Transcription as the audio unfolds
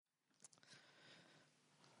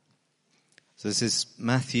So this is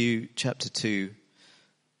Matthew chapter 2,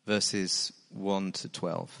 verses 1 to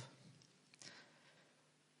 12.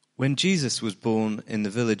 When Jesus was born in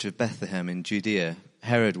the village of Bethlehem in Judea,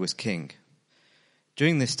 Herod was king.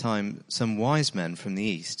 During this time, some wise men from the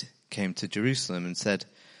east came to Jerusalem and said,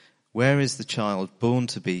 "Where is the child born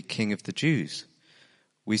to be King of the Jews?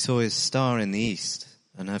 We saw his star in the east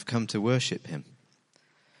and have come to worship him."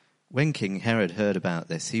 When King Herod heard about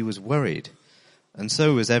this, he was worried, and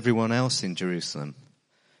so was everyone else in Jerusalem.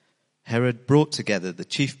 Herod brought together the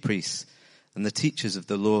chief priests and the teachers of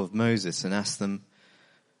the law of Moses and asked them,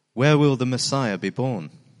 "Where will the Messiah be born?"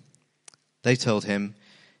 They told him,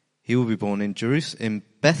 "He will be born in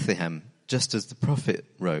Bethlehem, just as the prophet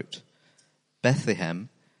wrote. Bethlehem,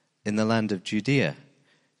 in the land of Judea.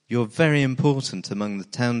 You're very important among the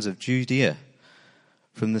towns of Judea.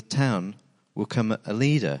 From the town will come a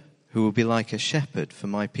leader who will be like a shepherd for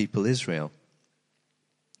my people Israel."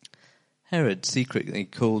 Herod secretly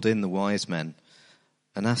called in the wise men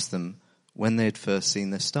and asked them when they had first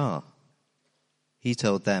seen the star. He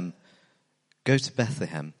told them, "Go to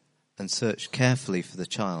Bethlehem and search carefully for the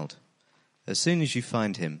child. As soon as you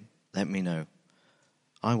find him, let me know.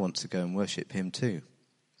 I want to go and worship him too."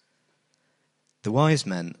 The wise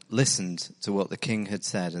men listened to what the king had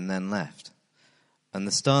said and then left. And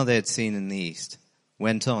the star they had seen in the east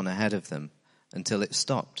went on ahead of them until it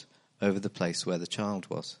stopped over the place where the child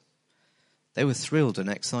was. They were thrilled and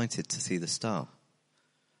excited to see the star.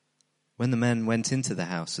 When the men went into the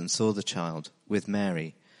house and saw the child with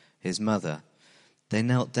Mary, his mother, they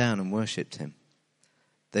knelt down and worshipped him.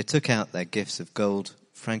 They took out their gifts of gold,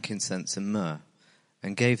 frankincense, and myrrh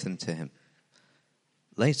and gave them to him.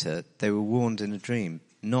 Later, they were warned in a dream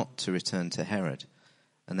not to return to Herod,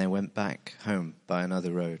 and they went back home by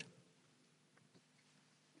another road.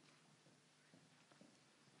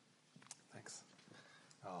 Thanks.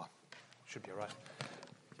 Should be all right.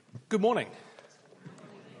 Good morning.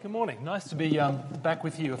 Good morning. Nice to be back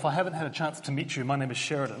with you. If I haven't had a chance to meet you, my name is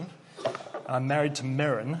Sheridan. I'm married to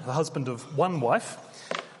Merrin, the husband of one wife,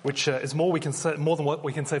 which is more than what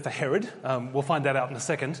we can say for Herod. We'll find that out in a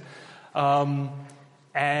second. And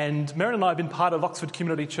Merrin and I have been part of Oxford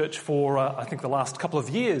Community Church for, I think, the last couple of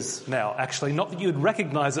years now, actually. Not that you'd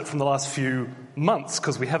recognise it from the last few months,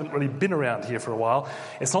 because we haven't really been around here for a while.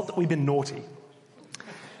 It's not that we've been naughty.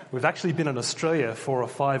 We've actually been in Australia for a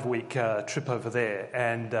 5-week trip over there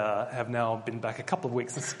and have now been back a couple of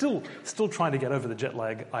weeks and still trying to get over the jet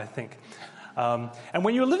lag, I think. And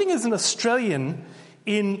when you're living as an Australian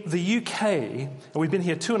in the UK, and we've been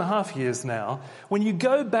here 2.5 years now, when you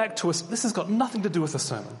go back to this has got nothing to do with the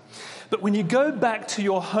sermon, but when you go back to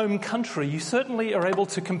your home country, you certainly are able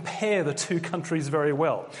to compare the two countries very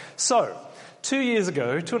well. So,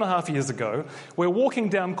 2.5 years ago, we're walking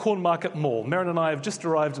down Cornmarket Mall. Merrin and I have just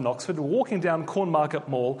arrived in Oxford. We're walking down Cornmarket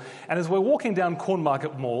Mall, and as we're walking down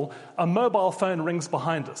Cornmarket Mall, a mobile phone rings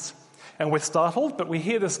behind us. And we're startled, but we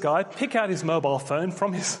hear this guy pick out his mobile phone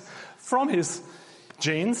from his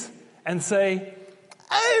jeans and say,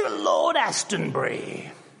 "Oh, Lord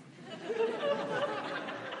Astonbury,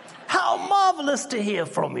 how marvellous to hear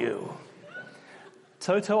from you."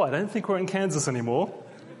 Toto, I don't think we're in Kansas anymore.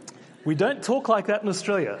 We don't talk like that in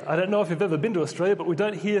Australia. I don't know if you've ever been to Australia, but we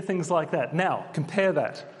don't hear things like that. Now, compare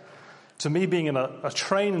that to me being in a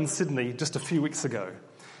train in Sydney just a few weeks ago,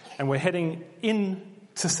 and we're heading in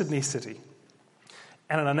to Sydney City,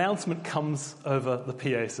 and an announcement comes over the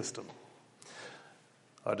PA system.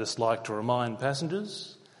 "I'd just like to remind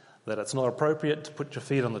passengers that it's not appropriate to put your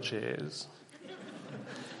feet on the chairs.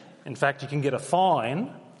 In fact, you can get a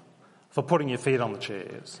fine for putting your feet on the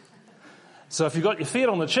chairs. So if you've got your feet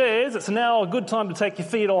on the chairs, it's now a good time to take your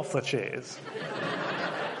feet off the chairs."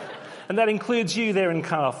 And that includes you there in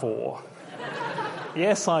car 4.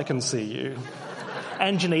 Yes, I can see you.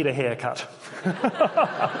 And you need a haircut. Isn't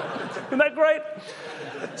that great?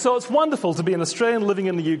 So it's wonderful to be an Australian living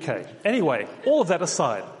in the UK. Anyway, all of that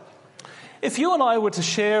aside, if you and I were to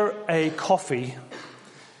share a coffee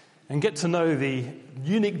and get to know the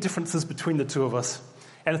unique differences between the two of us,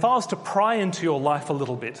 and if I was to pry into your life a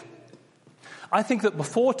little bit, I think that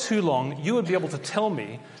before too long, you would be able to tell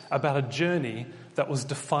me about a journey that was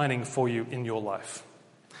defining for you in your life.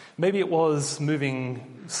 Maybe it was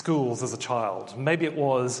moving schools as a child. Maybe it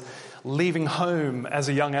was leaving home as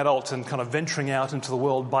a young adult and kind of venturing out into the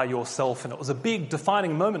world by yourself, and it was a big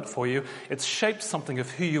defining moment for you. It's shaped something of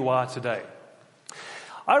who you are today.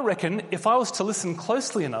 I reckon if I was to listen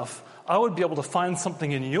closely enough, I would be able to find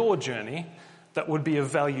something in your journey that would be of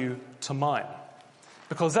value to mine.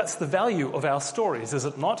 Because that's the value of our stories, is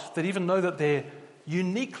it not? That even though that they're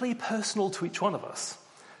uniquely personal to each one of us,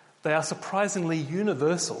 they are surprisingly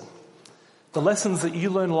universal the lessons that you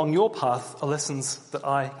learn along your path are lessons that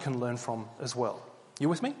I can learn from as well. You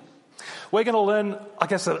with me? We're going to learn, I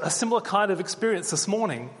guess, a similar kind of experience this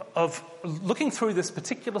morning of looking through this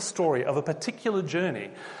particular story of a particular journey.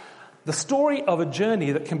 The story of a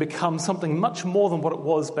journey that can become something much more than what it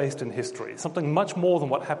was based in history, something much more than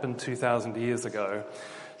what happened 2,000 years ago,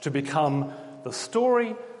 to become the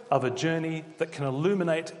story of a journey that can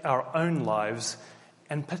illuminate our own lives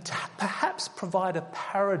and perhaps provide a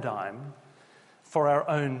paradigm for our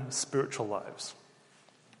own spiritual lives.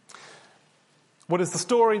 What is the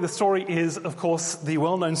story? The story is, of course, the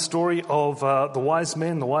well-known story of the wise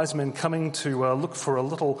men coming to look for a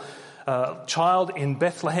little child in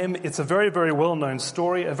Bethlehem. It's a very, very well-known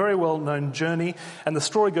story, a very well-known journey, and the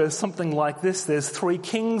story goes something like this. There's 3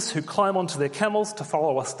 kings who climb onto their camels to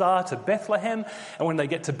follow a star to Bethlehem, and when they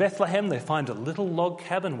get to Bethlehem, they find a little log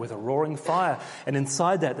cabin with a roaring fire, and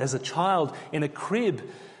inside that there's a child in a crib.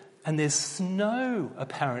 And there's snow,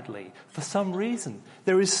 apparently, for some reason.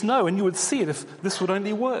 There is snow, and you would see it if this would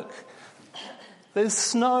only work. There's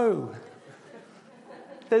snow.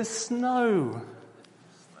 There's snow.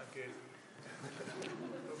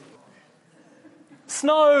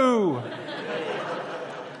 Snow!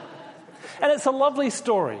 And it's a lovely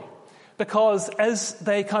story, because as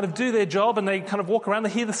they kind of do their job and they kind of walk around,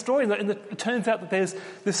 they hear the story, and it turns out that there's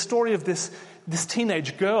this story of this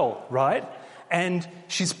teenage girl, right? And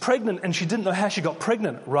she's pregnant, and she didn't know how she got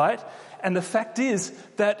pregnant, right? And the fact is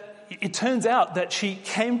that it turns out that she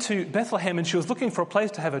came to Bethlehem and she was looking for a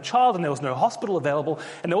place to have a child, and there was no hospital available,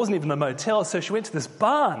 and there wasn't even a motel, so she went to this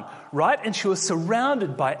barn, right? And she was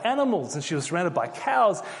surrounded by animals, and she was surrounded by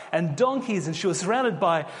cows and donkeys, and she was surrounded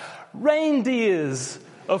by reindeers,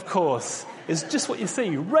 of course. It's just what you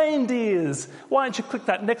see, reindeers. Why don't you click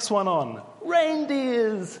that next one on?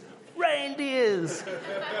 Reindeers, reindeers.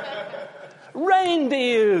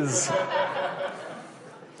 Reindeers!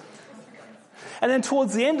 And then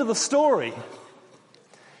towards the end of the story,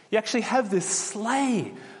 you actually have this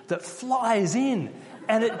sleigh that flies in,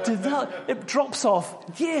 and it drops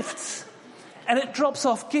off gifts. And it drops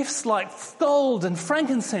off gifts like gold and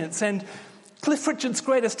frankincense and Cliff Richard's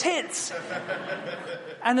greatest hits.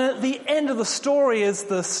 And at the end of the story is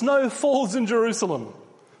the snow falls in Jerusalem.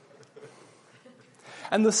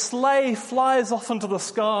 And the sleigh flies off into the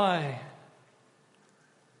sky.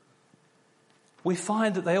 We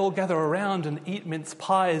find that they all gather around and eat mince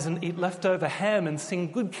pies and eat leftover ham and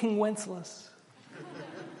sing Good King Wenceslas.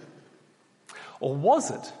 Or was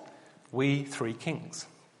it We 3 Kings?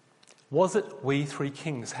 Was it We 3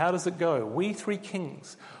 Kings? How does it go? We 3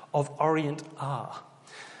 Kings of Orient are.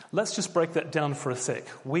 Let's just break that down for a sec.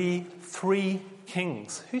 We 3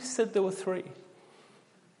 Kings. Who said there were 3?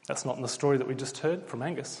 That's not in the story that we just heard from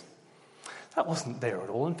Angus. That wasn't there at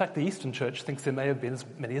all. In fact, the Eastern Church thinks there may have been as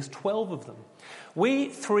many as 12 of them. We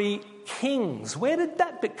 3 kings. Where did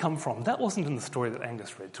that bit come from? That wasn't in the story that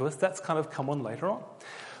Angus read to us. That's kind of come on later on.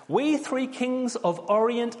 We 3 kings of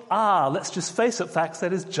Orient are. Let's just face it, facts,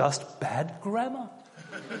 that is just bad grammar.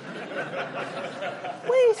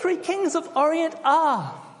 We 3 kings of Orient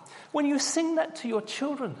are. When you sing that to your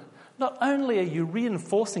children, not only are you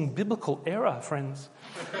reinforcing biblical error, friends,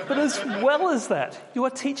 but as well as that, you are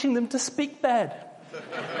teaching them to speak bad.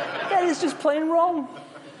 That is just plain wrong.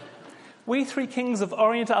 We 3 kings of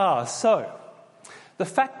Orient are. So, the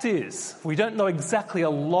fact is, we don't know exactly a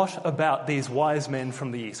lot about these wise men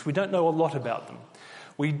from the East. We don't know a lot about them.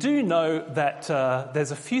 We do know that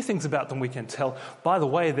there's a few things about them we can tell. By the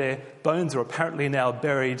way, their bones are apparently now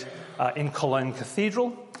buried in Cologne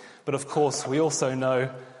Cathedral. But of course, we also know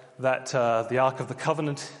that the Ark of the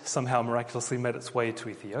Covenant somehow miraculously made its way to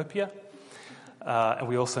Ethiopia. And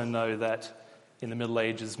we also know that in the Middle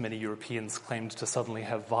Ages, many Europeans claimed to suddenly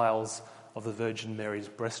have vials of the Virgin Mary's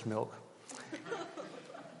breast milk.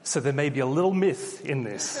 So there may be a little myth in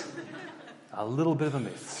this. A little bit of a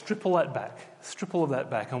myth. Strip all of that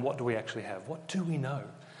back, and what do we actually have? What do we know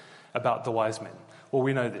about the wise men? Well,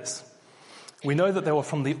 we know this. We know that they were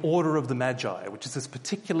from the Order of the Magi, which is this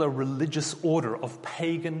particular religious order of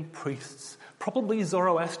pagan priests, probably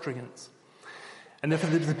Zoroastrians. And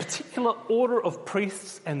therefore, there's a particular order of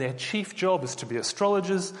priests, and their chief job is to be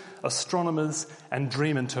astrologers, astronomers, and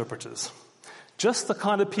dream interpreters. Just the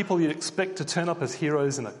kind of people you'd expect to turn up as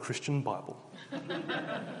heroes in a Christian Bible.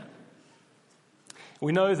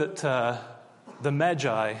 We know that the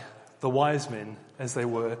Magi, the wise men, as they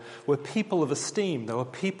were people of esteem. They were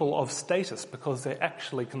people of status because they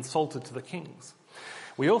actually consulted to the kings.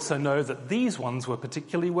 We also know that these ones were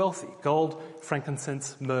particularly wealthy. Gold,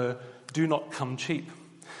 frankincense, myrrh do not come cheap.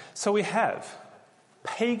 So we have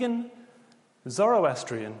pagan,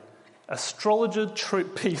 Zoroastrian, astrologer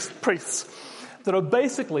priests that are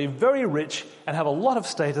basically very rich and have a lot of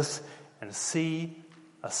status and see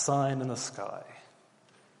a sign in the sky.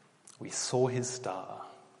 We saw his star.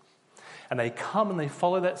 And they come and they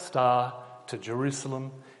follow that star to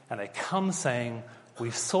Jerusalem, and they come saying,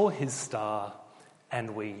 we saw his star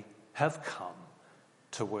and we have come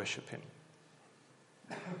to worship him.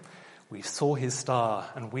 We saw his star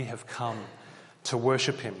and we have come to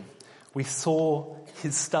worship him. We saw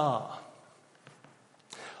his star.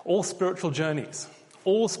 All spiritual journeys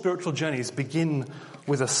begin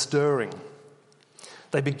with a stirring.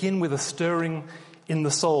 They begin with a stirring in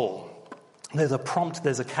the soul. There's a prompt,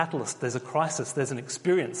 there's a catalyst, there's a crisis, there's an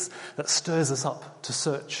experience that stirs us up to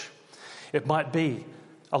search. It might be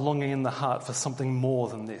a longing in the heart for something more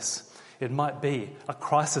than this. It might be a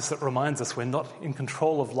crisis that reminds us we're not in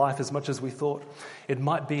control of life as much as we thought. It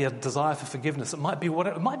might be a desire for forgiveness. It might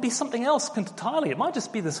be something else entirely. It might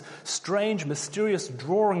just be this strange, mysterious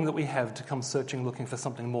drawing that we have to come searching, looking for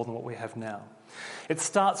something more than what we have now. It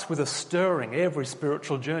starts with a stirring, every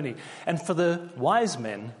spiritual journey. And for the wise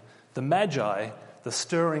men, the Magi, the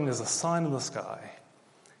stirring is a sign in the sky.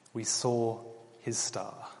 We saw his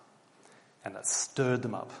star, and it stirred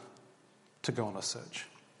them up to go on a search.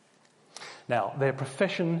 Now, their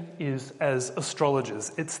profession is as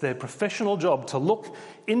astrologers. It's their professional job to look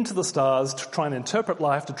into the stars, to try and interpret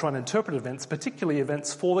life, to try and interpret events, particularly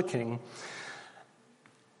events for the king,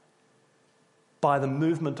 by the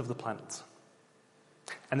movement of the planets.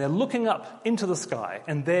 And they're looking up into the sky,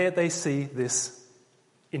 and there they see this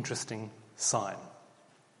interesting sign.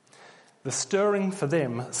 The stirring for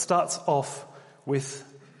them starts off with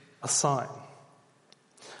a sign.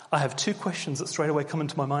 I have two questions that straight away come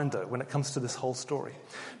into my mind, though, when it comes to this whole story.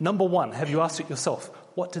 Number one, have you asked it yourself?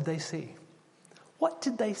 What did they see? What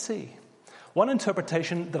did they see? One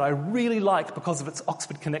interpretation that I really like because of its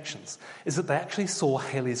Oxford connections is that they actually saw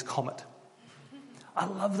Halley's Comet. I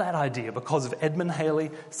love that idea because of Edmund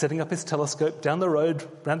Halley setting up his telescope down the road,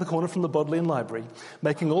 round the corner from the Bodleian Library,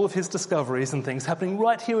 making all of his discoveries and things happening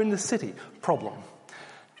right here in the city. Problem.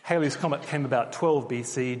 Halley's Comet came about 12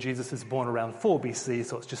 BC. Jesus is born around 4 BC,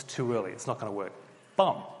 so it's just too early. It's not going to work.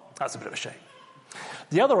 Bum. That's a bit of a shame.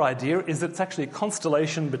 The other idea is that it's actually a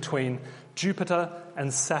constellation between Jupiter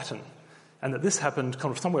and Saturn, and that this happened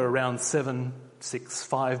kind of somewhere around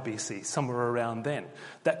 765 BC, somewhere around then.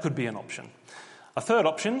 That could be an option. A third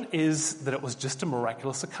option is that it was just a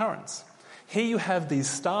miraculous occurrence. Here you have these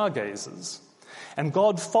stargazers, and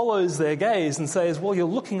God follows their gaze and says, well, you're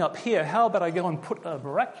looking up here. How about I go and put a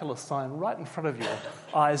miraculous sign right in front of your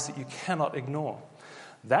eyes that you cannot ignore?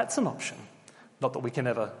 That's an option. Not that we can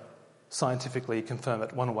ever scientifically confirm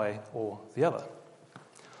it one way or the other.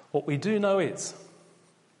 What we do know is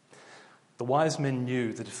the wise men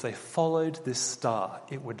knew that if they followed this star,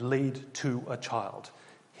 it would lead to a child.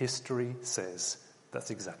 History says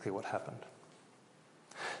that's exactly what happened.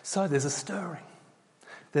 So there's a stirring.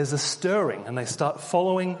 There's a stirring, and they start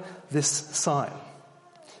following this sign.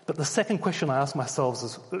 But the second question I ask myself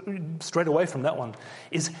is, straight away from that one,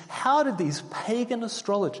 is how did these pagan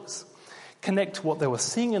astrologers connect what they were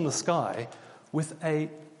seeing in the sky with a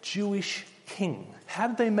Jewish king? How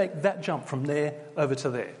did they make that jump from there over to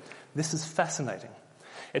there? This is fascinating.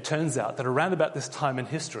 It turns out that around about this time in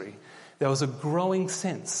history, there was a growing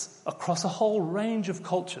sense across a whole range of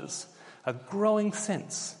cultures, a growing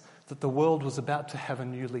sense that the world was about to have a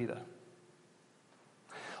new leader.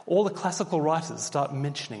 All the classical writers start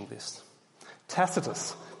mentioning this.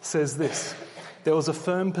 Tacitus says this: there was a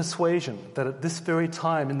firm persuasion that at this very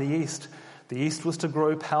time in the East was to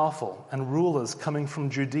grow powerful, and rulers coming from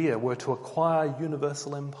Judea were to acquire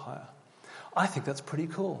universal empire. I think that's pretty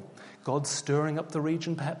cool. God's stirring up the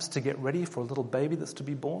region perhaps to get ready for a little baby that's to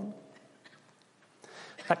be born.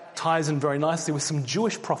 That ties in very nicely with some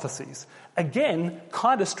Jewish prophecies. Again,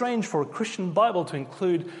 kind of strange for a Christian Bible to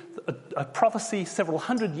include a prophecy several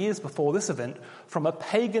hundred years before this event from a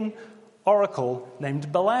pagan oracle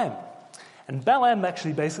named Balaam. And Balaam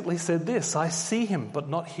actually basically said this: I see him, but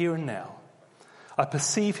not here and now. I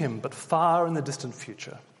perceive him, but far in the distant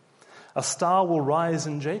future. A star will rise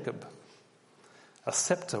in Jacob. A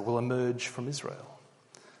scepter will emerge from Israel.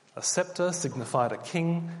 A scepter signified a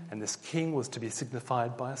king, and this king was to be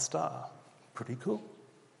signified by a star. Pretty cool.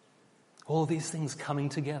 All of these things coming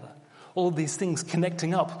together. All of these things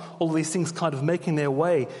connecting up. All of these things kind of making their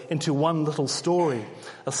way into one little story.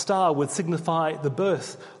 A star would signify the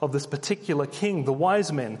birth of this particular king. The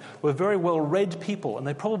wise men were very well-read people, and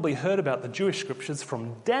they probably heard about the Jewish scriptures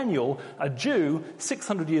from Daniel, a Jew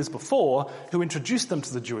 600 years before, who introduced them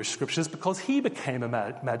to the Jewish scriptures because he became a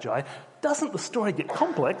magi. Doesn't the story get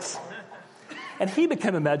complex? And he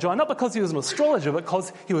became a magi not because he was an astrologer, but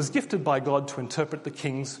because he was gifted by God to interpret the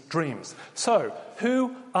king's dreams. So,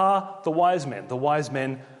 who are the wise men? The wise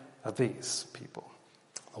men are these people.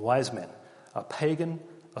 The wise men are pagan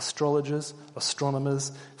astrologers,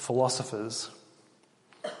 astronomers, philosophers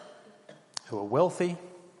who are wealthy,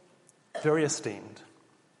 very esteemed,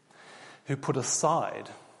 who put aside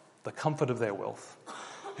the comfort of their wealth,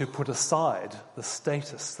 who put aside the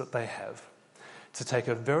status that they have to take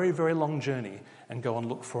a very, very long journey and go and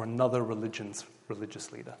look for another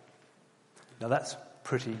religious leader. Now that's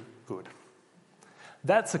pretty good.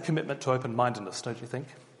 That's a commitment to open-mindedness, don't you think?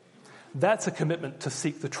 That's a commitment to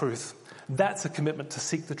seek the truth. That's a commitment to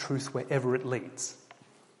seek the truth wherever it leads.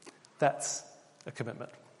 That's a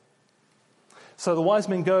commitment. So the wise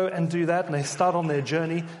men go and do that, and they start on their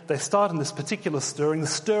journey. They start in this particular stirring. The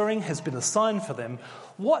stirring has been a sign for them.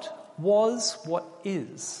 What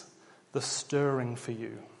is the stirring for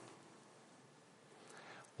you?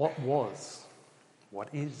 What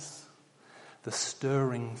is the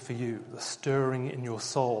stirring for you? The stirring in your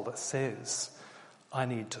soul that says, I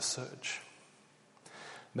need to search.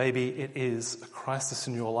 Maybe it is a crisis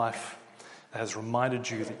in your life that has reminded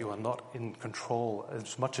you that you are not in control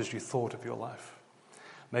as much as you thought of your life.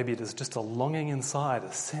 Maybe it is just a longing inside,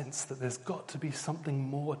 a sense that there's got to be something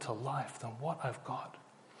more to life than what I've got.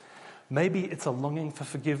 Maybe it's a longing for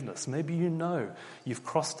forgiveness. Maybe you know you've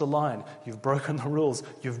crossed the line, you've broken the rules,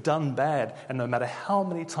 you've done bad, and no matter how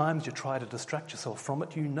many times you try to distract yourself from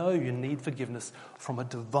it, you know you need forgiveness from a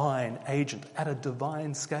divine agent at a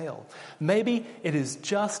divine scale. Maybe it is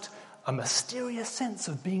just a mysterious sense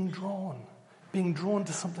of being drawn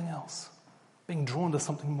to something else, being drawn to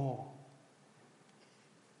something more.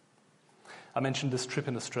 I mentioned this trip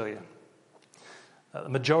in Australia. The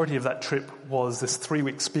majority of that trip was this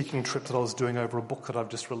 3-week speaking trip that I was doing over a book that I've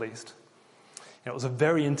just released. It was a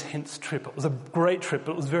very intense trip. It was a great trip,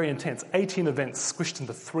 but it was very intense. 18 events squished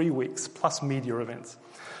into 3 weeks, plus media events.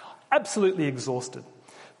 Absolutely exhausted.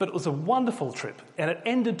 But it was a wonderful trip, and it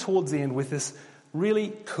ended towards the end with this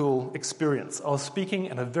really cool experience. I was speaking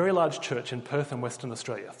in a very large church in Perth in Western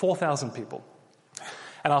Australia, 4,000 people.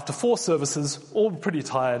 And after 4 services, all pretty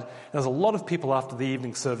tired, there's a lot of people after the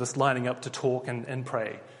evening service lining up to talk and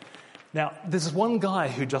pray. Now, there's one guy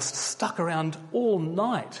who just stuck around all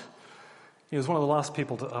night. He was one of the last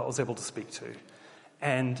people I was able to speak to.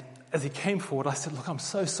 And as he came forward, I said, look, I'm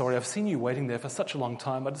so sorry. I've seen you waiting there for such a long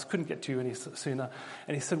time. I just couldn't get to you any sooner.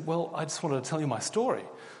 And he said, well, I just wanted to tell you my story.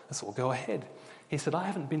 I said, well, go ahead. He said, I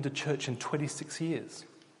haven't been to church in 26 years.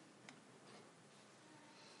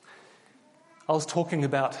 I was talking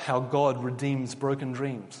about how God redeems broken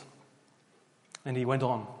dreams. And he went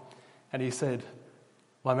on and he said,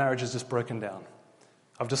 my marriage is just broken down.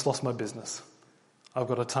 I've just lost my business. I've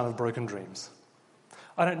got a ton of broken dreams.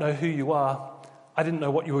 I don't know who you are. I didn't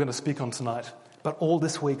know what you were going to speak on tonight. But all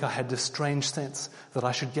this week I had this strange sense that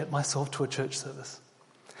I should get myself to a church service.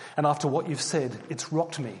 And after what you've said, it's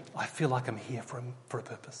rocked me. I feel like I'm here for a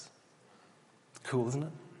purpose. Cool, isn't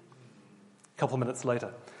it? A couple of minutes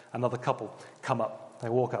later, another couple come up. They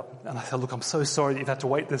walk up. And I said, look, I'm so sorry that you've had to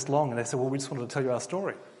wait this long. And they said, well, we just wanted to tell you our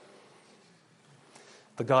story.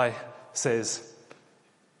 The guy says,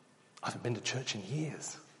 I haven't been to church in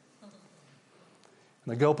years.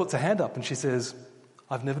 And the girl puts her hand up and she says,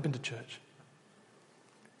 I've never been to church.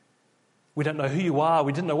 We don't know who you are.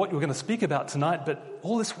 We didn't know what you were going to speak about tonight. But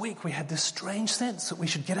all this week we had this strange sense that we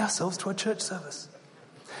should get ourselves to a church service.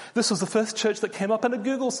 This was the first church that came up in a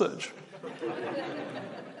Google search.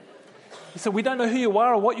 He said, we don't know who you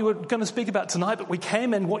are or what you were going to speak about tonight, but we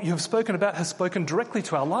came and what you have spoken about has spoken directly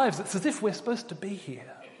to our lives. It's as if we're supposed to be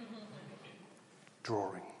here.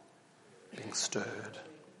 Drawing, being stirred,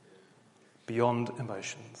 beyond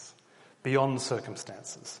emotions, beyond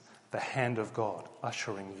circumstances, the hand of God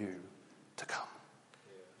ushering you to come.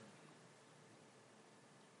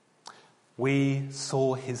 We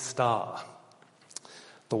saw his star,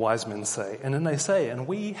 the wise men say, and then they say, and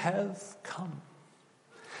we have come.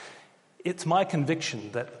 It's my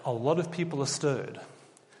conviction that a lot of people are stirred,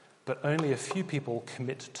 but only a few people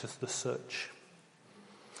commit to the search.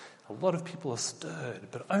 A lot of people are stirred,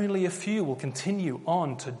 but only a few will continue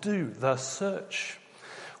on to do the search.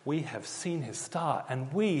 We have seen his star,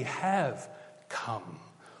 and we have come.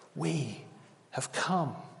 We have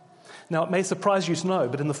come. Now, it may surprise you to know,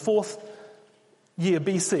 but in the 4th year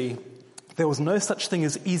BC, there was no such thing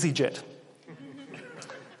as EasyJet.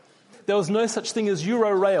 There was no such thing as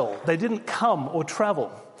Eurorail. They didn't come or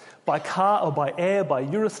travel by car or by air, by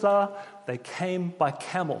Eurostar. They came by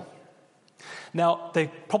camel. Now,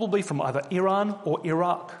 they're probably from either Iran or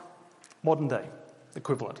Iraq, modern day.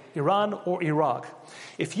 equivalent, Iran or Iraq.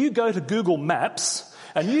 If you go to Google Maps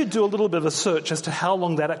and you do a little bit of a search as to how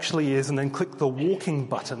long that actually is and then click the walking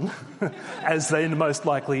button, as they most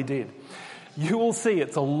likely did, you will see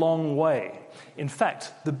it's a long way. In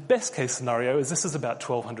fact, the best case scenario is this is about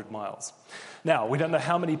 1,200 miles. Now, we don't know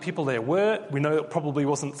how many people there were. We know it probably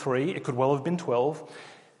wasn't 3. It could well have been 12.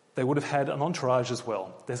 They would have had an entourage as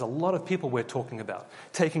well. There's a lot of people we're talking about.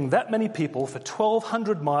 Taking that many people for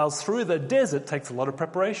 1,200 miles through the desert takes a lot of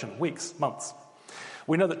preparation, weeks, months.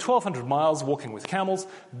 We know that 1,200 miles walking with camels,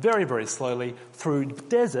 very, very slowly, through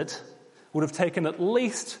desert would have taken at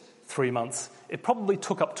least 3 months. It probably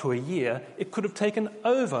took up to a year. It could have taken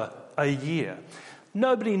over a year.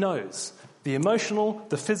 Nobody knows the emotional,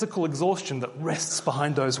 the physical exhaustion that rests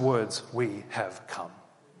behind those words, "We have come."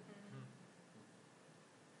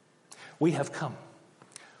 We have come.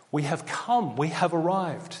 We have come. We have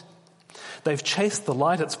arrived. They've chased the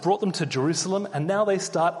light. It's brought them to Jerusalem, and now they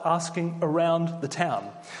start asking around the town,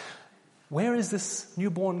 where is this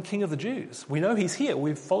newborn King of the Jews? We know he's here.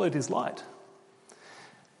 We've followed his light.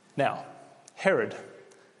 Now, Herod,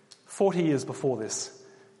 40 years before this,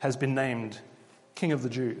 has been named King of the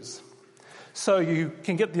Jews. So you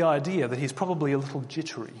can get the idea that he's probably a little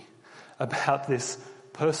jittery about this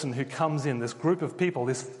person who comes in, this group of people,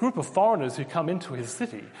 this group of foreigners who come into his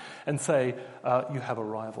city and say, you have a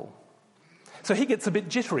rival. So he gets a bit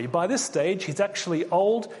jittery. By this stage, he's actually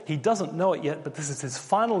old. He doesn't know it yet, but this is his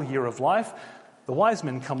final year of life. The wise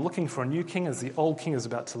men come looking for a new king as the old king is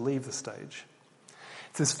about to leave the stage.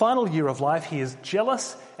 It's his final year of life. He is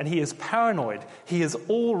jealous and he is paranoid. He has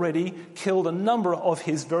already killed a number of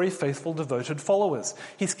his very faithful, devoted followers.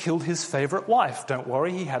 He's killed his favourite wife. Don't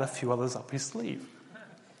worry, he had a few others up his sleeve.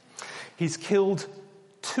 He's killed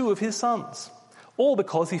 2 of his sons, all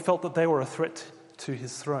because he felt that they were a threat to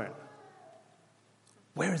his throne.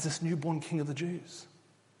 Where is this newborn King of the Jews?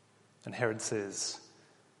 And Herod says,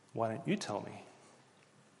 why don't you tell me?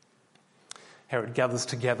 Herod gathers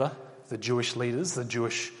together the Jewish leaders, the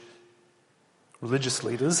Jewish religious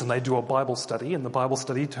leaders, and they do a Bible study. And the Bible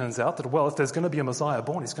study turns out that, well, if there's going to be a Messiah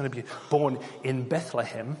born, he's going to be born in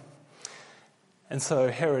Bethlehem. And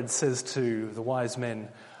so Herod says to the wise men,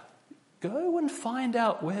 go and find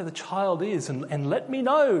out where the child is and let me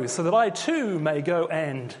know so that I too may go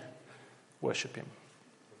and worship him.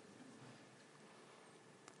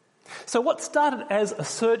 So what started as a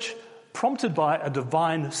search prompted by a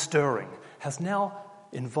divine stirring has now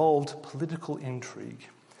involved political intrigue.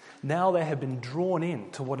 Now they have been drawn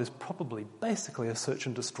in to what is probably basically a search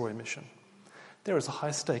and destroy mission. There is a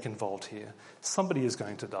high stake involved here. Somebody is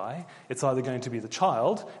going to die. It's either going to be the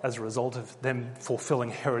child as a result of them fulfilling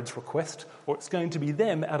Herod's request, or it's going to be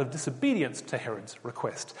them out of disobedience to Herod's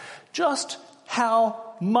request. Just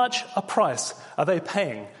how much a price are they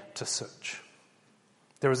paying to search?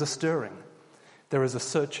 There is a stirring. There is a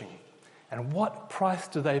searching. And what price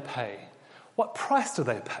do they pay? What price do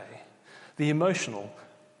they pay? The emotional,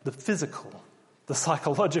 the physical, the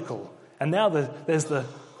psychological, and now there's the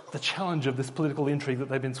challenge of this political intrigue that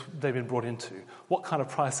they've been brought into. What kind of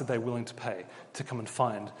price are they willing to pay to come and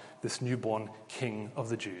find this newborn King of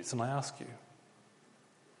the Jews? And I ask you,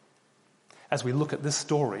 as we look at this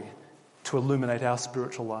story to illuminate our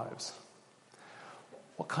spiritual lives,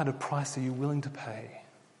 what kind of price are you willing to pay?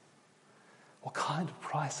 What kind of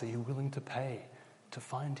price are you willing to pay to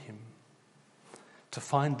find him? To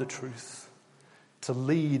find the truth? To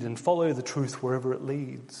lead and follow the truth wherever it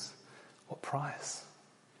leads? What price?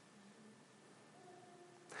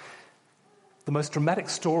 The most dramatic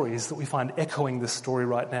stories that we find echoing this story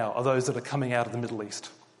right now are those that are coming out of the Middle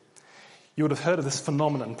East. You would have heard of this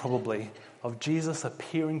phenomenon probably of Jesus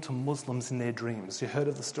appearing to Muslims in their dreams. You heard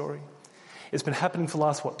of the story? It's been happening for the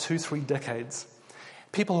last, 2-3 decades.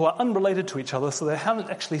 People who are unrelated to each other, so they haven't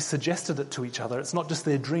actually suggested it to each other. It's not just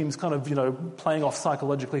their dreams kind of, playing off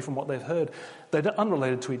psychologically from what they've heard. They're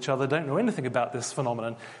unrelated to each other, don't know anything about this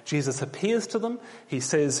phenomenon. Jesus appears to them, he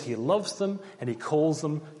says he loves them, and he calls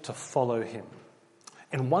them to follow him.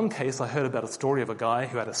 In one case, I heard about a story of a guy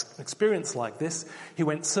who had an experience like this. He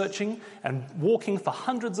went searching and walking for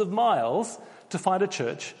hundreds of miles to find a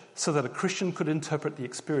church so that a Christian could interpret the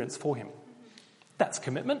experience for him. That's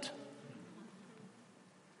commitment.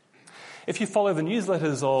 If you follow the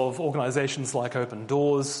newsletters of organisations like Open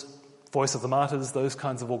Doors, Voice of the Martyrs, those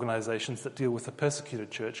kinds of organisations that deal with the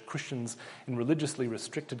persecuted church, Christians in religiously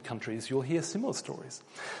restricted countries, you'll hear similar stories.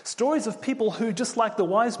 Stories of people who, just like the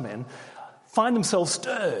wise men, find themselves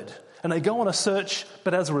stirred and they go on a search,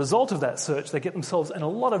 but as a result of that search, they get themselves in a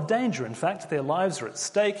lot of danger. In fact, their lives are at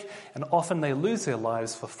stake and often they lose their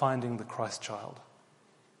lives for finding the Christ child.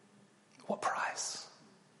 What price?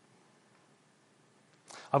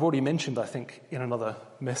 I've already mentioned, I think, in another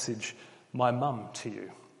message, my mum to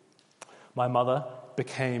you. My mother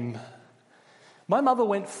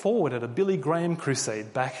went forward at a Billy Graham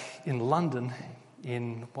crusade back in London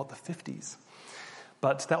in, the 50s.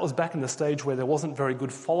 But that was back in the stage where there wasn't very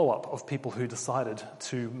good follow-up of people who decided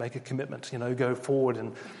to make a commitment, go forward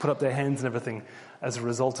and put up their hands and everything as a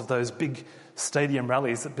result of those big stadium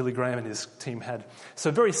rallies that Billy Graham and his team had. So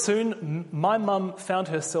very soon, my mum found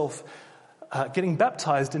herself getting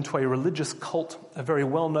baptized into a religious cult, a very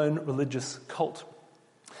well-known religious cult.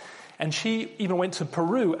 And she even went to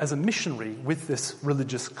Peru as a missionary with this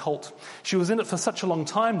religious cult. She was in it for such a long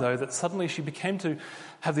time, though, that suddenly she began to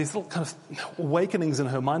have these little kind of awakenings in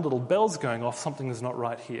her mind, little bells going off. Something is not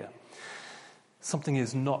right here. Something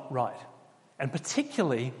is not right. And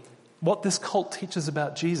particularly what this cult teaches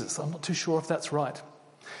about Jesus. I'm not too sure if that's right.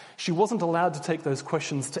 She wasn't allowed to take those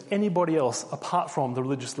questions to anybody else apart from the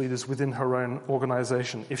religious leaders within her own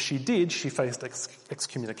organization. If she did, she faced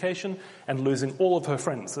excommunication and losing all of her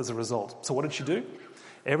friends as a result. So what did she do?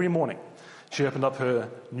 Every morning, she opened up her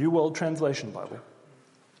New World Translation Bible,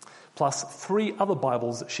 plus 3 other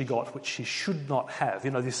Bibles that she got, which she should not have.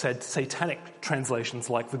 They said satanic translations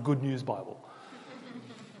like the Good News Bible.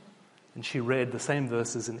 And she read the same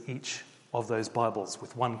verses in each of those Bibles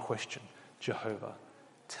with one question: Jehovah,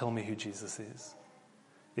 tell me who Jesus is.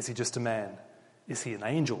 Is he just a man? Is he an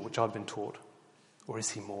angel, which I've been taught? Or is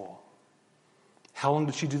he more? How long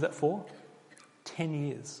did she do that for? 10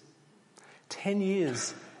 years. 10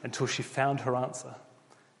 years until she found her answer.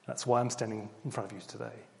 That's why I'm standing in front of you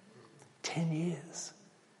today. 10 years.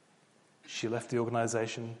 She left the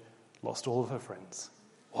organization, lost all of her friends.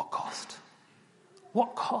 What cost?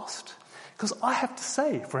 What cost? Because I have to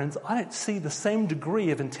say, friends, I don't see the same degree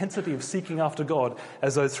of intensity of seeking after God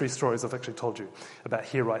as those 3 stories I've actually told you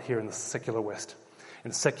about right here in the secular West,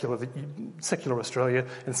 in secular Australia,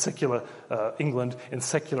 in secular England, in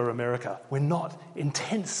secular America. We're not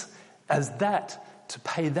intense as that to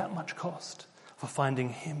pay that much cost for finding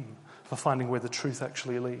him, for finding where the truth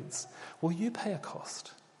actually leads. Will you pay a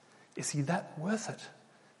cost? Is he that worth it?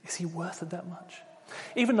 Is he worth it that much?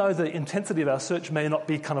 Even though the intensity of our search may not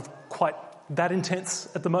be kind of quite that intense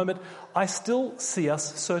at the moment, I still see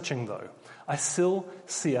us searching, though. I still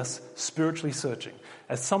see us spiritually searching.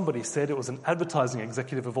 As somebody said, it was an advertising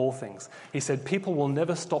executive of all things. He said, people will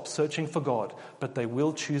never stop searching for God, but they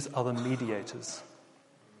will choose other mediators.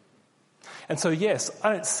 And so, yes,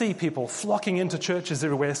 I don't see people flocking into churches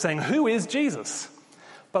everywhere saying, who is Jesus?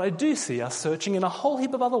 But I do see us searching in a whole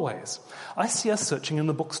heap of other ways. I see us searching in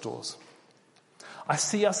the bookstores. I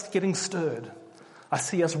see us getting stirred. I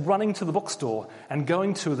see us running to the bookstore and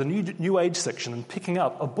going to the New Age section and picking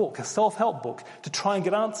up a book, a self-help book, to try and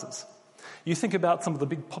get answers. You think about some of the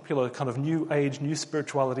big popular kind of New Age, New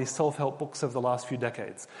Spirituality, self-help books over the last few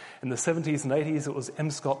decades. In the 70s and 80s, it was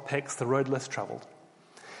M. Scott Peck's The Road Less Traveled.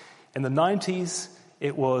 In the 90s,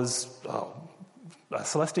 it was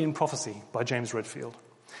Celestine Prophecy by James Redfield.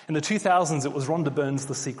 In the 2000s, it was Rhonda Byrne's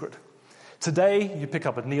The Secret. Today, you pick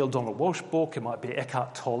up a Neale Donald Walsch book, it might be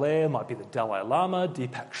Eckhart Tolle, it might be the Dalai Lama,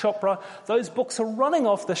 Deepak Chopra. Those books are running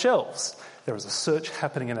off the shelves. There is a search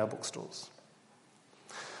happening in our bookstores.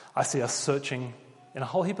 I see us searching in a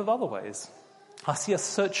whole heap of other ways. I see us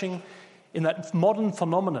searching in that modern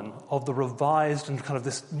phenomenon of the revised and kind of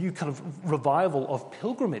this new kind of revival of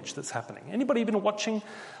pilgrimage that's happening. Anybody been watching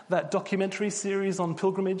that documentary series on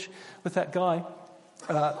pilgrimage with that guy?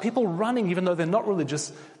 People running, even though they're not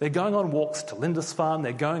religious, they're going on walks to Lindisfarne,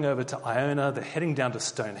 they're going over to Iona, they're heading down to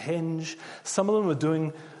Stonehenge. Some of them are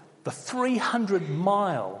doing the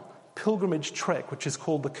 300-mile pilgrimage trek, which is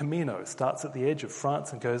called the Camino. It starts at the edge of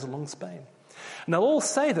France and goes along Spain. And they'll all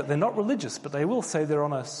say that they're not religious, but they will say they're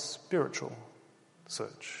on a spiritual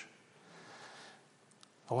search.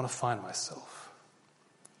 I want to find myself.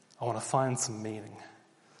 I want to find some meaning.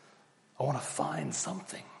 I want to find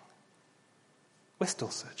something. We're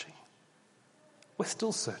still searching. We're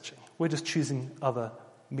still searching. We're just choosing other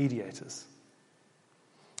mediators.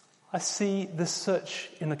 I see this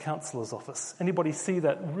search in the counsellor's office. Anybody see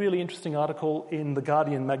that really interesting article in The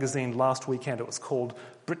Guardian magazine last weekend? It was called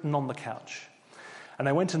Britain on the Couch. And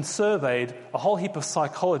they went and surveyed a whole heap of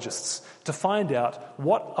psychologists to find out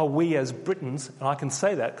what are we as Britons, and I can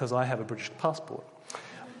say that because I have a British passport,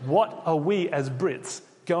 what are we as Brits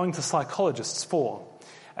going to psychologists for?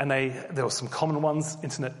 And there were some common ones.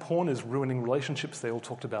 Internet porn is ruining relationships. They all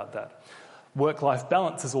talked about that. Work-life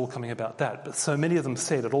balance is all coming about that. But so many of them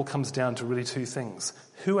said it all comes down to really 2 things.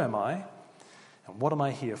 Who am I? And what am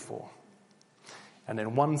I here for? And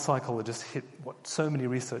then one psychologist hit what so many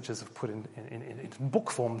researchers have put in book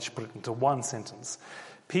form. She put it into one sentence.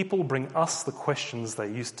 People bring us the questions they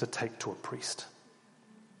used to take to a priest.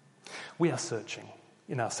 We are searching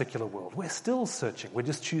in our secular world. We're still searching. We're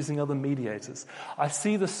just choosing other mediators. I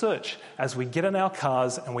see the search as we get in our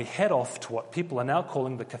cars and we head off to what people are now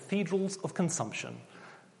calling the cathedrals of consumption,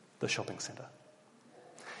 the shopping centre.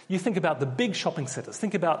 You think about the big shopping centres.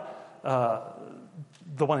 Think about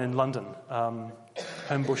the one in London,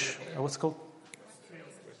 Homebush, what's it called?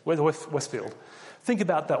 Westfield. Think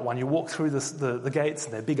about that one. You walk through the gates,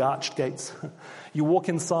 and they're big arched gates. You walk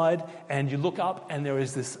inside and you look up and there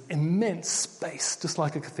is this immense space, just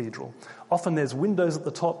like a cathedral. Often there's windows at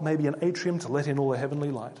the top, maybe an atrium to let in all the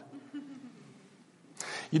heavenly light.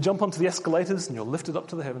 You jump onto the escalators and you're lifted up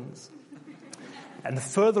to the heavens. And the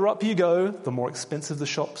further up you go, the more expensive the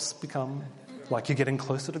shops become, like you're getting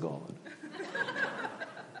closer to God.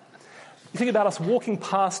 You think about us walking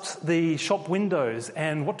past the shop windows,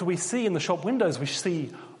 and what do we see in the shop windows? We see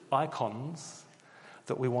icons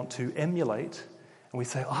that we want to emulate, and we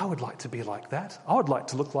say, I would like to be like that. I would like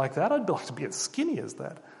to look like that. I'd like to be as skinny as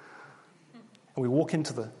that. And we walk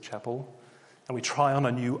into the chapel, and we try on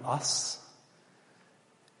a new us.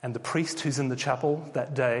 And the priest who's in the chapel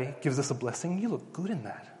that day gives us a blessing. You look good in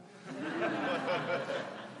that.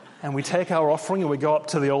 And we take our offering and we go up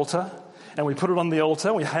to the altar, and we put it on the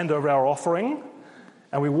altar, we hand over our offering,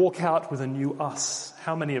 and we walk out with a new us.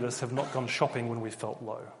 How many of us have not gone shopping when we felt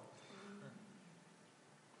low?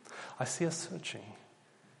 I see us searching.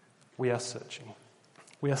 We are searching.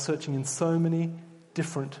 We are searching in so many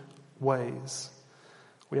different ways.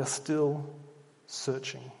 We are still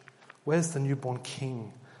searching. Where's the newborn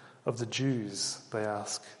king of the Jews, they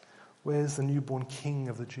ask. Where's the newborn king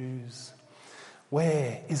of the Jews?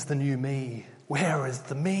 Where is the new me? Where is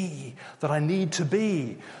the me that I need to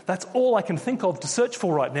be? That's all I can think of to search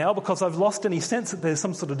for right now, because I've lost any sense that there's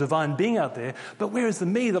some sort of divine being out there. But where is the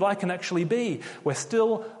me that I can actually be? We're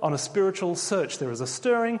still on a spiritual search. There is a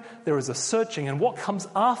stirring, there is a searching, and what comes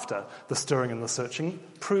after the stirring and the searching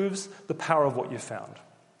proves the power of what you found.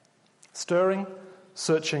 Stirring,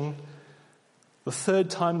 searching. The third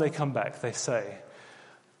time they come back, they say,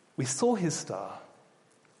 we saw his star.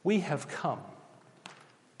 We have come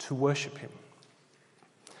to worship him.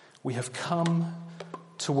 We have come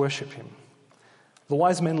to worship him. The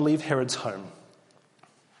wise men leave Herod's home.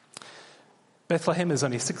 Bethlehem is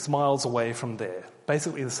only 6 miles away from there,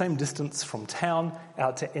 basically the same distance from town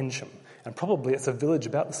out to Ensham, and probably it's a village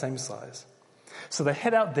about the same size. So they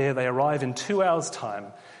head out there, they arrive in 2 hours' time.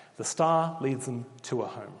 The star leads them to a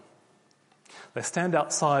home. They stand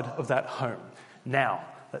outside of that home. Now,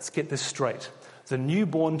 let's get this straight. The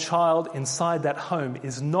newborn child inside that home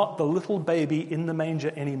is not the little baby in the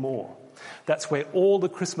manger anymore. That's where all the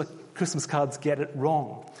Christmas cards get it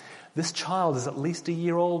wrong. This child is at least a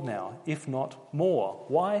year old now, if not more.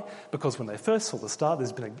 Why? Because when they first saw the star,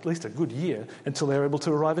 there's been at least a good year until they were able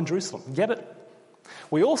to arrive in Jerusalem. Get it?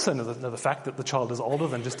 We also know the fact that the child is older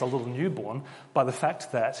than just a little newborn by the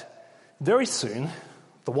fact that very soon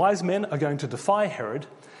the wise men are going to defy Herod.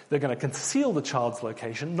 They're going to conceal the child's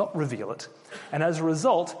location, not reveal it. And as a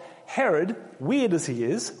result, Herod, weird as he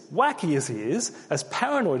is, wacky as he is, as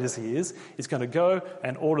paranoid as he is going to go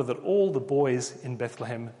and order that all the boys in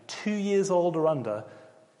Bethlehem, 2 years old or under,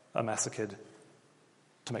 are massacred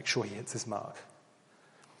to make sure he hits his mark.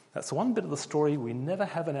 That's one bit of the story we never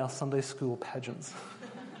have in our Sunday school pageants.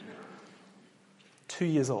 2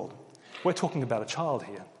 years old. We're talking about a child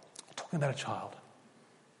here. We're talking about a child.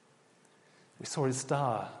 We saw his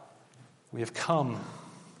star. We have come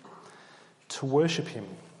to worship him.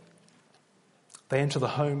 They enter the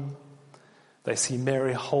home. They see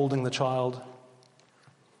Mary holding the child.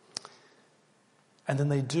 And then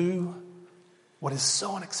they do what is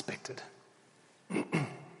so unexpected.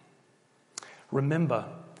 Remember,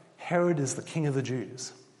 Herod is the king of the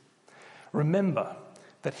Jews. Remember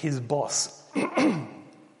that his boss,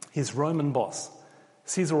 his Roman boss,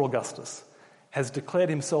 Caesar Augustus, has declared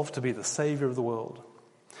himself to be the savior of the world.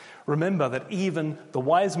 Remember that even the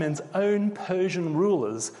wise men's own Persian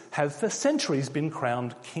rulers have for centuries been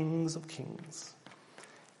crowned kings of kings.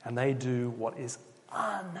 And they do what is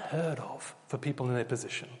unheard of for people in their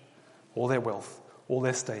position, all their wealth, all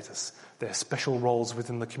their status, their special roles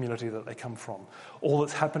within the community that they come from, all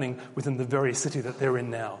that's happening within the very city that they're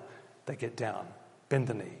in now. They get down, bend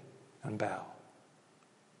the knee, and bow.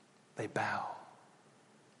 They bow.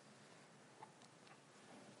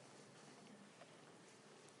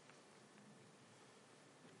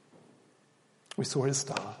 We saw his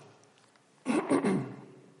star.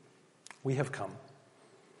 We have come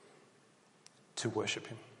to worship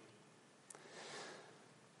him.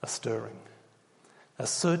 A stirring, a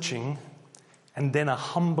searching, and then a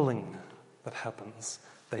humbling that happens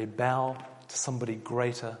They bow to somebody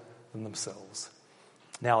greater than themselves.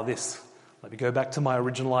 Now let me go back to my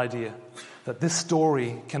original idea, that this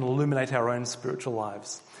story can illuminate our own spiritual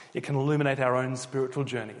lives. It can illuminate our own spiritual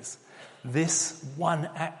journeys. This one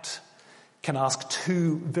act can ask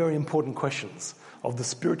two very important questions of the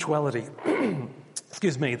spirituality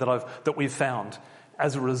that we've found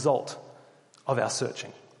as a result of our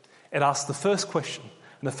searching. It asks the first question,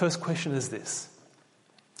 and the first question is this: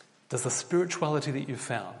 does the spirituality that you've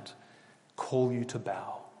found call you to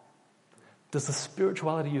bow? Does the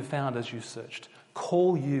spirituality you found as you searched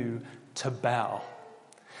call you to bow?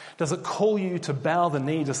 Does it call you to bow the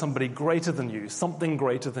knee to somebody greater than you, something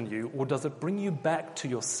greater than you, or does it bring you back to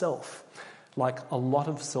yourself like a lot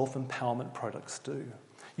of self-empowerment products do?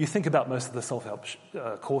 You think about most of the self-help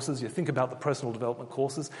courses, you think about the personal development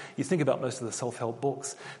courses, you think about most of the self-help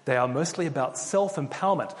books. They are mostly about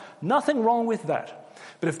self-empowerment. Nothing wrong with that.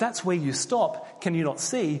 But if that's where you stop, can you not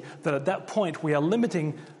see that at that point we are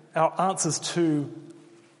limiting our answers to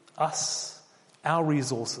us, our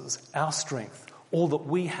resources, our strength, all that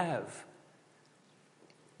we have?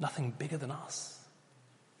 Nothing bigger than us.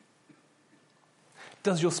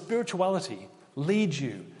 Does your spirituality lead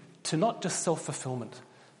you to not just self-fulfillment,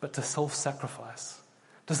 but to self-sacrifice?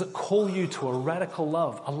 Does it call you to a radical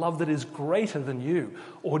love, a love that is greater than you,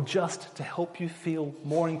 or just to help you feel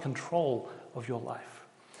more in control of your life?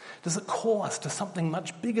 Does it call us to something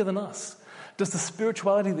much bigger than us? Does the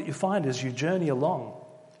spirituality that you find as you journey along,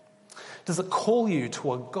 does it call you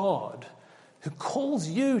to a God who calls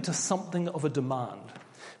you to something of a demand?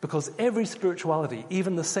 Because every spirituality,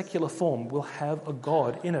 even the secular form, will have a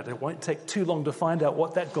God in it. It won't take too long to find out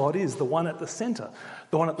what that God is, the one at the center,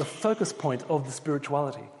 the one at the focus point of the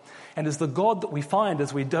spirituality. And is the God that we find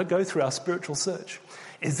as we go through our spiritual search,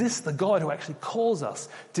 is this the God who actually calls us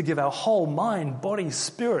to give our whole mind, body,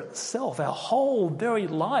 spirit, self, our whole very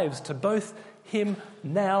lives to both Him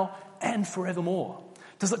now and forevermore?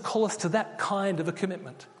 Does it call us to that kind of a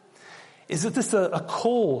commitment? Is it this a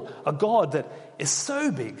call, a God that is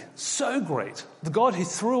so big, so great, the God who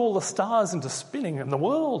threw all the stars into spinning in the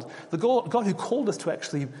world, the God who called us to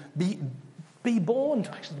actually be born,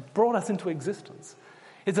 to actually brought us into existence?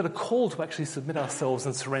 Is it a call to actually submit ourselves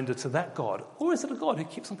and surrender to that God? Or is it a God who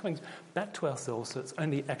keeps on coming back to ourselves, so it's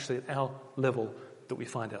only actually at our level that we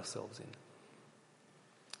find ourselves in?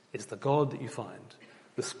 Is the God that you find,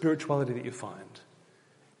 the spirituality that you find,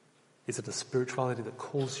 is it a spirituality that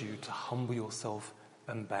calls you to humble yourself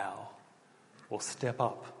and bow, or step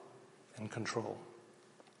up and control?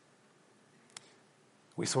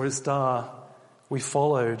 We saw His star, we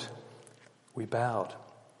followed, we bowed.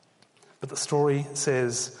 But the story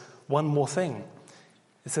says one more thing.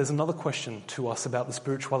 It says another question to us about the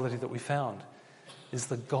spirituality that we found. Is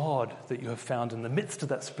the God that you have found in the midst of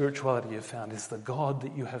that spirituality you have found, is the God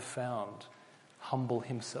that you have found humble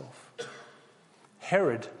Himself?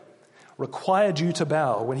 Herod required you to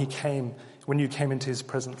bow when you came into his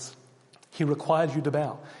presence. He required you to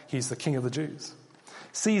bow. He's the King of the Jews.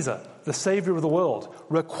 Caesar, the Savior of the world,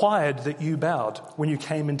 required that you bowed when you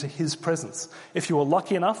came into his presence. If you were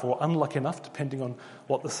lucky enough or unlucky enough, depending on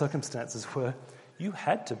what the circumstances were, you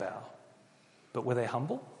had to bow. But were they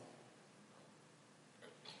humble?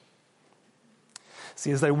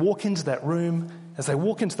 See, as they walk into that room, as they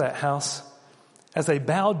walk into that house, as they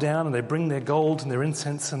bow down and they bring their gold and their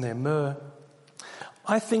incense and their myrrh,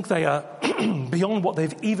 I think they are beyond what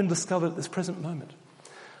they've even discovered at this present moment.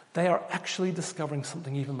 They are actually discovering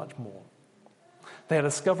something even much more. They are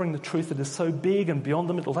discovering the truth that is so big and beyond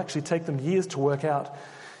them, it'll actually take them years to work out.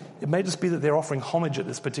 It may just be that they're offering homage at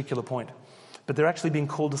this particular point, but they're actually being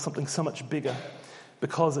called to something so much bigger,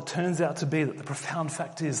 because it turns out to be that the profound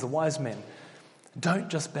fact is the wise men don't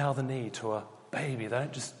just bow the knee to a baby. They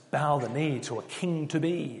don't just bow the knee to a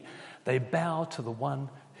king-to-be. They bow to the one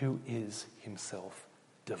who is himself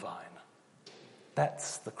divine.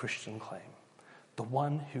 That's the Christian claim. The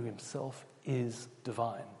one who himself is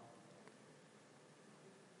divine.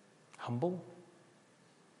 Humble.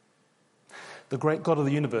 The great God of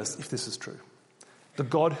the universe, if this is true, the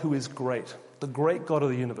God who is great, the great God of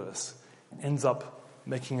the universe, ends up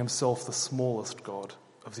making himself the smallest God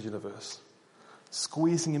of the universe.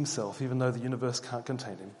 Squeezing himself, even though the universe can't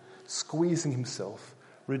contain him, squeezing himself,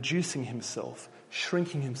 reducing himself,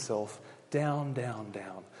 shrinking himself down, down,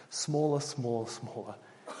 down, smaller, smaller, smaller,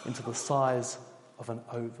 into the size of an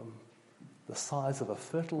ovum, the size of a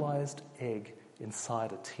fertilized egg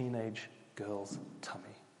inside a teenage girl's tummy.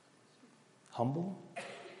 Humble.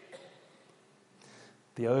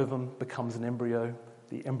 The ovum becomes an embryo.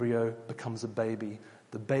 The embryo becomes a baby.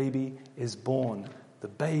 The baby is born. The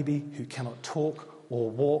baby who cannot talk, or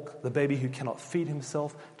walk, the baby who cannot feed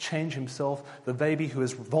himself, change himself, the baby who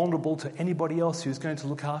is vulnerable to anybody else who's going to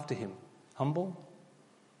look after him. Humble.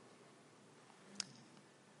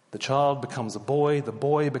 The child becomes a boy, the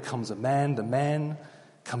boy becomes a man, the man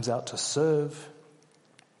comes out to serve,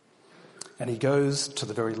 and he goes to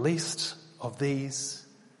the very least of these,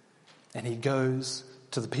 and he goes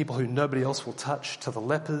to the people who nobody else will touch, to the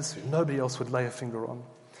lepers who nobody else would lay a finger on.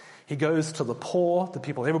 He goes to the poor, the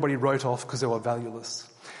people everybody wrote off because they were valueless.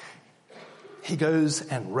 He goes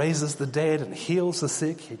and raises the dead and heals the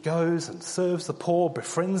sick. He goes and serves the poor,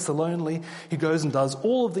 befriends the lonely. He goes and does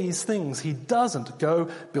all of these things. He doesn't go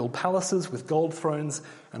build palaces with gold thrones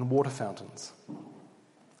and water fountains.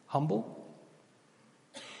 Humble.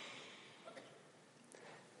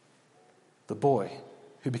 The boy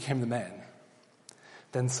who became the man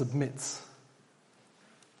then submits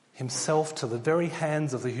himself to the very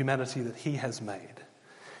hands of the humanity that he has made.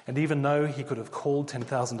 And even though he could have called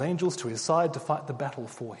 10,000 angels to his side to fight the battle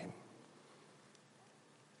for him,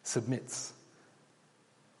 submits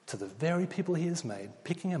to the very people he has made,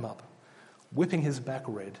 picking him up, whipping his back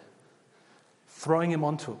red, throwing him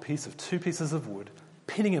onto two pieces of wood,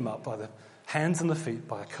 pinning him up by the hands and the feet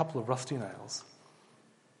by a couple of rusty nails.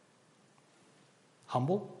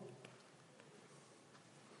 Humble.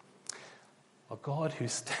 A God who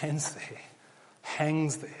stands there,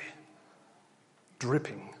 hangs there,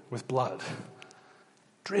 dripping with blood,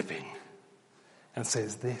 dripping, and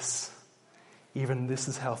says this, even this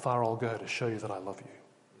is how far I'll go to show you that I love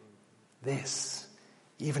you.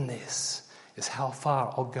 Even this is how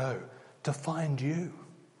far I'll go to find you.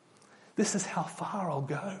 This is how far I'll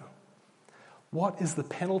go. What is the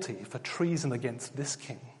penalty for treason against this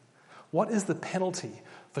king? What is the penalty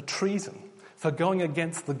for treason, for going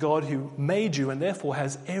against the God who made you and therefore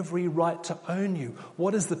has every right to own you?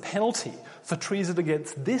 What is the penalty for treason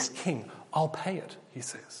against this king? I'll pay it, he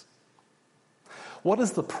says. What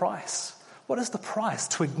is the price? What is the price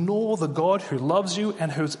to ignore the God who loves you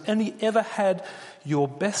and who's only ever had your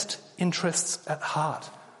best interests at heart?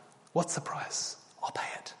 What's the price? I'll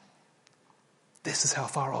pay it. This is how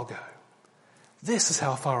far I'll go. This is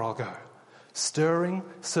how far I'll go. Stirring,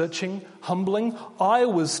 searching, humbling. I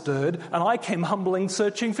was stirred and I came humbling,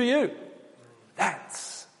 searching for you.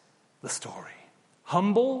 That's the story.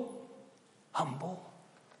 Humble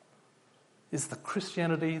is the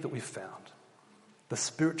Christianity that we've found. The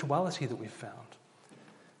spirituality that we've found.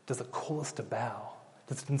 Does it call us to bow?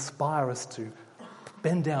 Does it inspire us to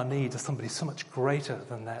bend our knee to somebody so much greater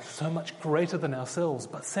than that, so much greater than ourselves?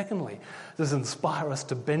 But secondly, does it inspire us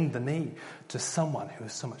to bend the knee to someone who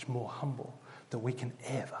is so much more humble than we can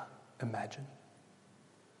ever imagine?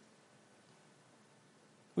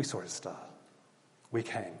 We saw his star. We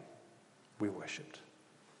came. We worshipped.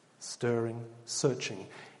 Stirring, searching.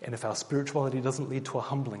 And if our spirituality doesn't lead to a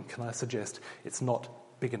humbling, can I suggest it's not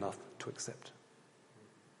big enough to accept?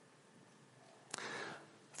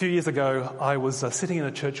 A few years ago, I was sitting in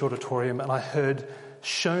a church auditorium and I heard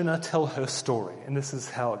Shona tell her story, and this is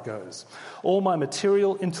how it goes. All my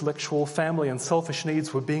material, intellectual, family and selfish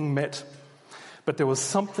needs were being met, but there was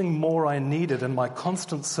something more I needed, and my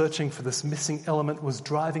constant searching for this missing element was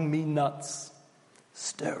driving me nuts.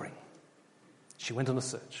 Stirring. She went on a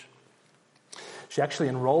search. She actually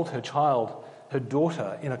enrolled her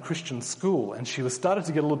daughter, in a Christian school, and she was started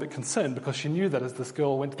to get a little bit concerned because she knew that as this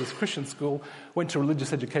girl went to this Christian school, went to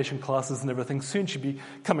religious education classes and everything, soon she'd be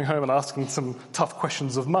coming home and asking some tough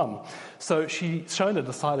questions of mum. So Shona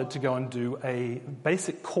decided to go and do a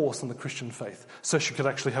basic course on the Christian faith so she could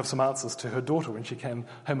actually have some answers to her daughter when she came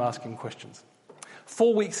home asking questions.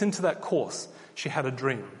 4 weeks into that course, she had a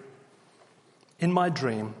dream. In my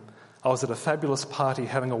dream, I was at a fabulous party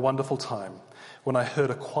having a wonderful time when I heard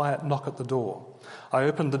a quiet knock at the door. I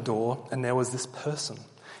opened the door and there was this person.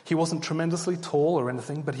 He wasn't tremendously tall or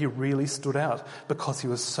anything, but he really stood out because he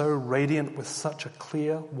was so radiant with such a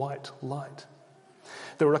clear white light.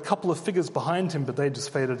 There were a couple of figures behind him, but they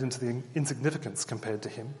just faded into the insignificance compared to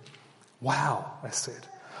him. Wow, I said.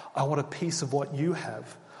 I want a piece of what you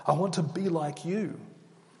have. I want to be like you.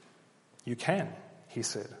 You can, he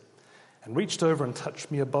said, and reached over and touched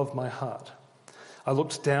me above my heart. I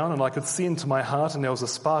looked down and I could see into my heart, and there was a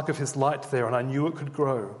spark of his light there, and I knew it could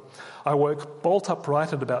grow. I woke bolt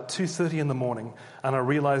upright at about 2:30 in the morning, and I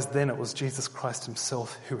realized then it was Jesus Christ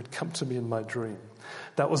himself who had come to me in my dream.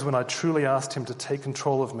 That was when I truly asked him to take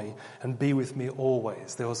control of me and be with me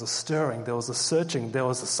always. There was a stirring, there was a searching, there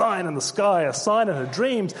was a sign in the sky, a sign in her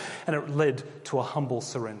dreams, and it led to a humble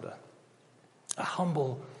surrender. A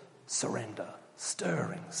humble surrender.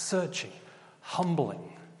 Stirring, searching,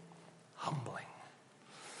 humbling.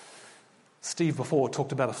 Steve before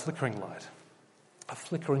talked about a flickering light. A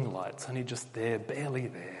flickering light. It's only just there, barely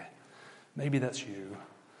there. Maybe that's you.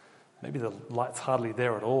 Maybe the light's hardly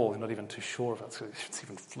there at all. You're not even too sure if it's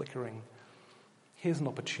even flickering. Here's an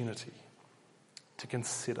opportunity to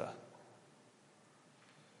consider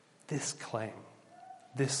this claim,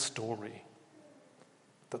 this story,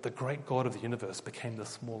 that the great God of the universe became the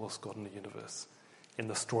smallest God in the universe in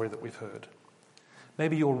the story that we've heard.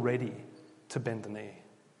 Maybe you're ready to bend the knee.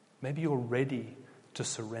 Maybe you're ready to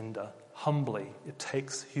surrender humbly. It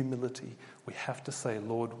takes humility. We have to say,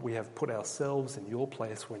 Lord, we have put ourselves in your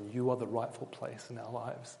place when you are the rightful place in our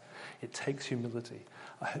lives. It takes humility.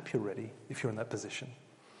 I hope you're ready if you're in that position.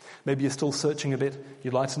 Maybe you're still searching a bit.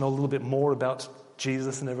 You'd like to know a little bit more about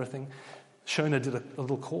Jesus and everything. Shona did a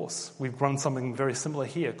little course. We've run something very similar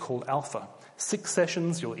here called Alpha. 6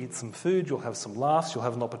 sessions, you'll eat some food, you'll have some laughs, you'll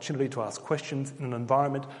have an opportunity to ask questions in an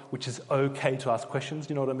environment which is okay to ask questions,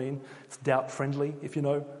 you know what I mean? It's doubt-friendly, if you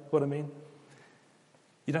know what I mean.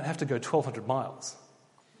 You don't have to go 1,200 miles.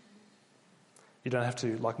 You don't have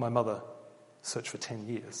to, like my mother, search for 10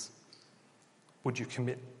 years. Would you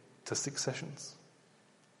commit to 6 sessions?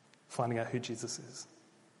 Finding out who Jesus is.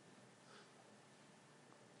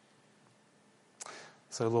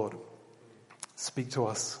 So, Lord, speak to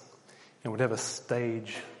us in whatever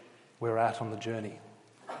stage we're at on the journey.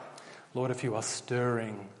 Lord, if you are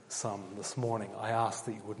stirring some this morning, I ask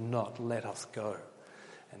that you would not let us go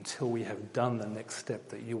until we have done the next step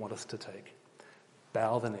that you want us to take.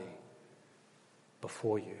 Bow the knee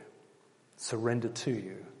before you, surrender to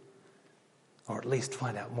you, or at least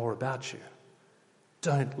find out more about you.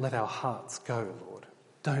 Don't let our hearts go, Lord.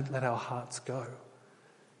 Don't let our hearts go.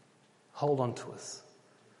 Hold on to us.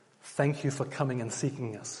 Thank you for coming and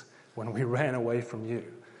seeking us when we ran away from you.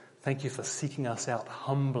 Thank you for seeking us out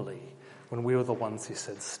humbly when we were the ones who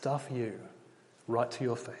said, stuff you right to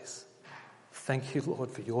your face. Thank you, Lord,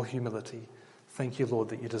 for your humility. Thank you, Lord,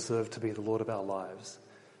 that you deserve to be the Lord of our lives.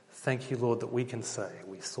 Thank you, Lord, that we can say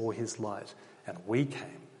we saw his light and we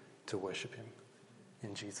came to worship him.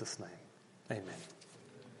 In Jesus' name, amen.